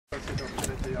We've got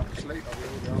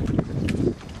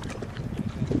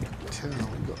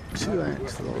 2 out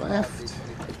to the left.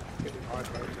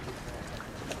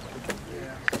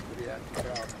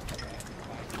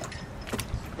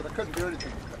 But I couldn't do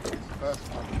anything the first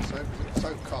time, so it was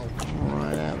so cold.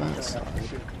 Right out that side. I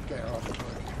should get her off the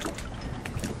work.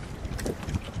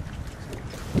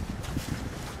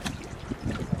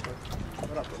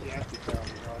 When I put the anti-foul in,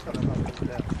 I don't know if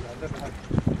I never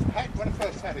had, when I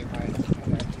first had it, I had an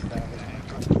anti-foul in.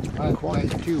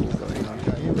 Quite a duel going on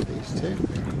here with these two.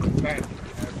 That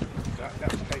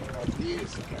was taken off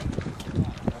years ago.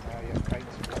 And I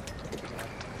painted it.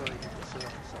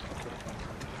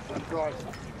 I've dried,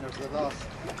 for the last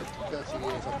 30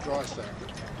 years I've dry sanded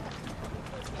it.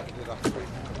 I did up cream.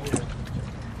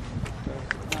 So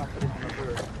now I put it on a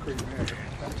very cream hair.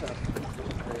 Fantastic.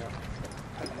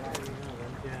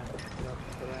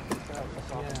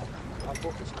 I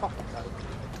bought this copper coat.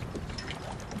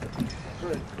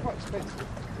 Very quite expensive.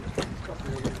 It's got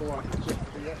me over 400 just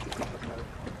for the extra copper coat.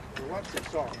 But once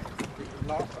it's on, it can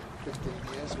last up to 15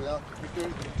 years without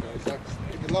doing anything. So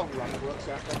in the long run it works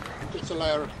out that it's a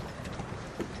layer of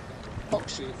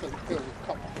epoxy filled with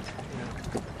copper.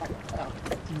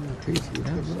 Peter, you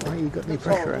don't look like you've got any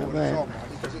pressure out there.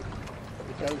 Because it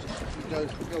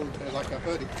goes like a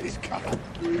vertically cut.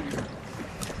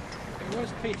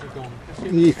 Where's Peter gone?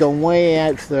 He's gone way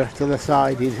out to the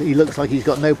side. He looks like he's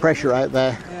got no pressure out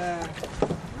there. Yeah,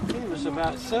 he was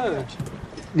about third.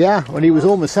 Yeah, well, he was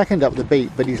almost second up the beat,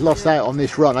 but he's lost out on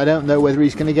this run. I don't know whether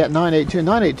he's going to get 982.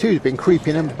 982 has been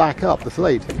creeping him back up the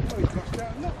fleet.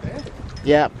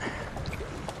 Yeah.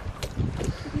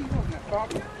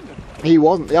 He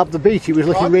wasn't up the beach. He was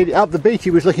looking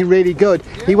really good.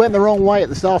 He went the wrong way at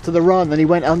the start of the run, and he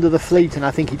went under the fleet, and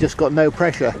I think he just got no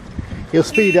pressure. He'll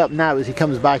speed up now as he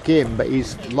comes back in, but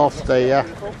he's lost a.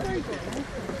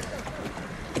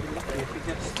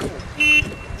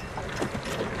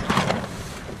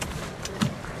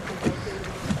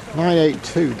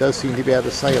 982 does seem to be able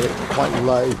to sail it quite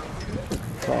low,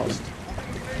 fast.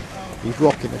 He's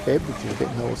rocking a bit, which is a bit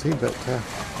naughty, but.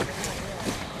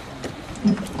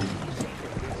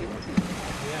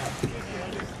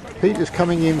 Peter's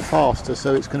coming in faster,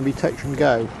 so it's going to be touch and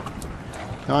go.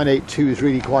 982 is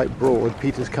really quite broad.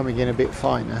 Peter's coming in a bit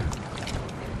finer.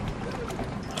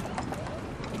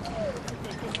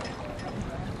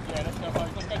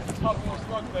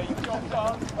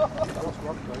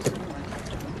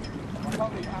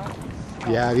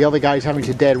 Yeah, the other guy's having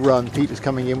to dead run. Peter's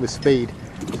coming in with speed,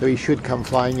 so he should come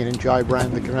flying in and jibe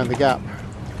around the gap.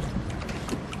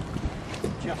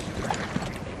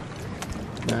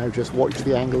 Now just watch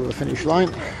the angle of the finish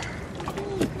line.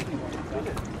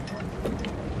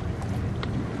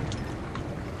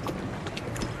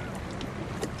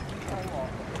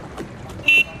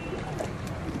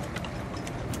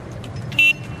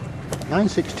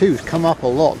 .962's come up a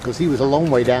lot because he was a long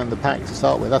way down the pack to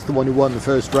start with. That's the one who won the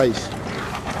first race.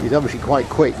 He's obviously quite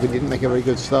quick, but didn't make a very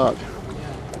good start.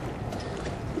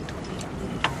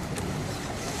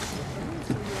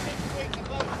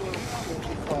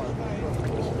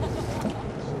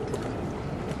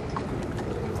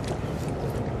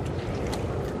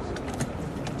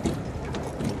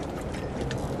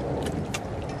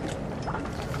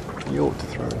 You ought to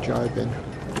throw a jibe in.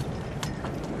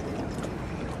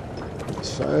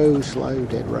 So slow,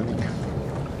 dead running.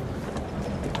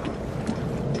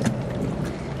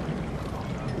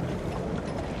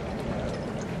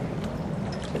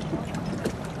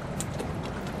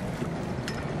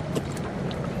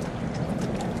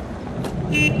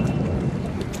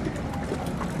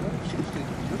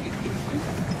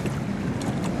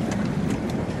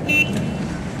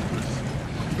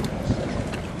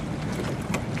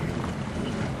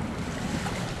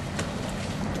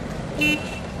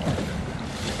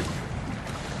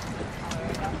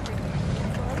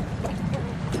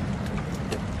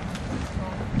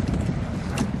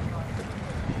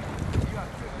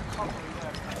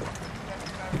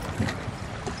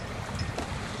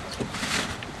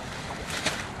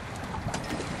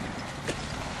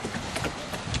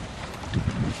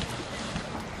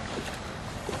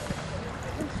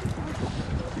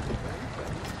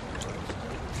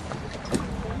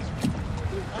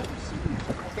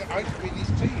 I used to be in these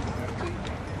teams.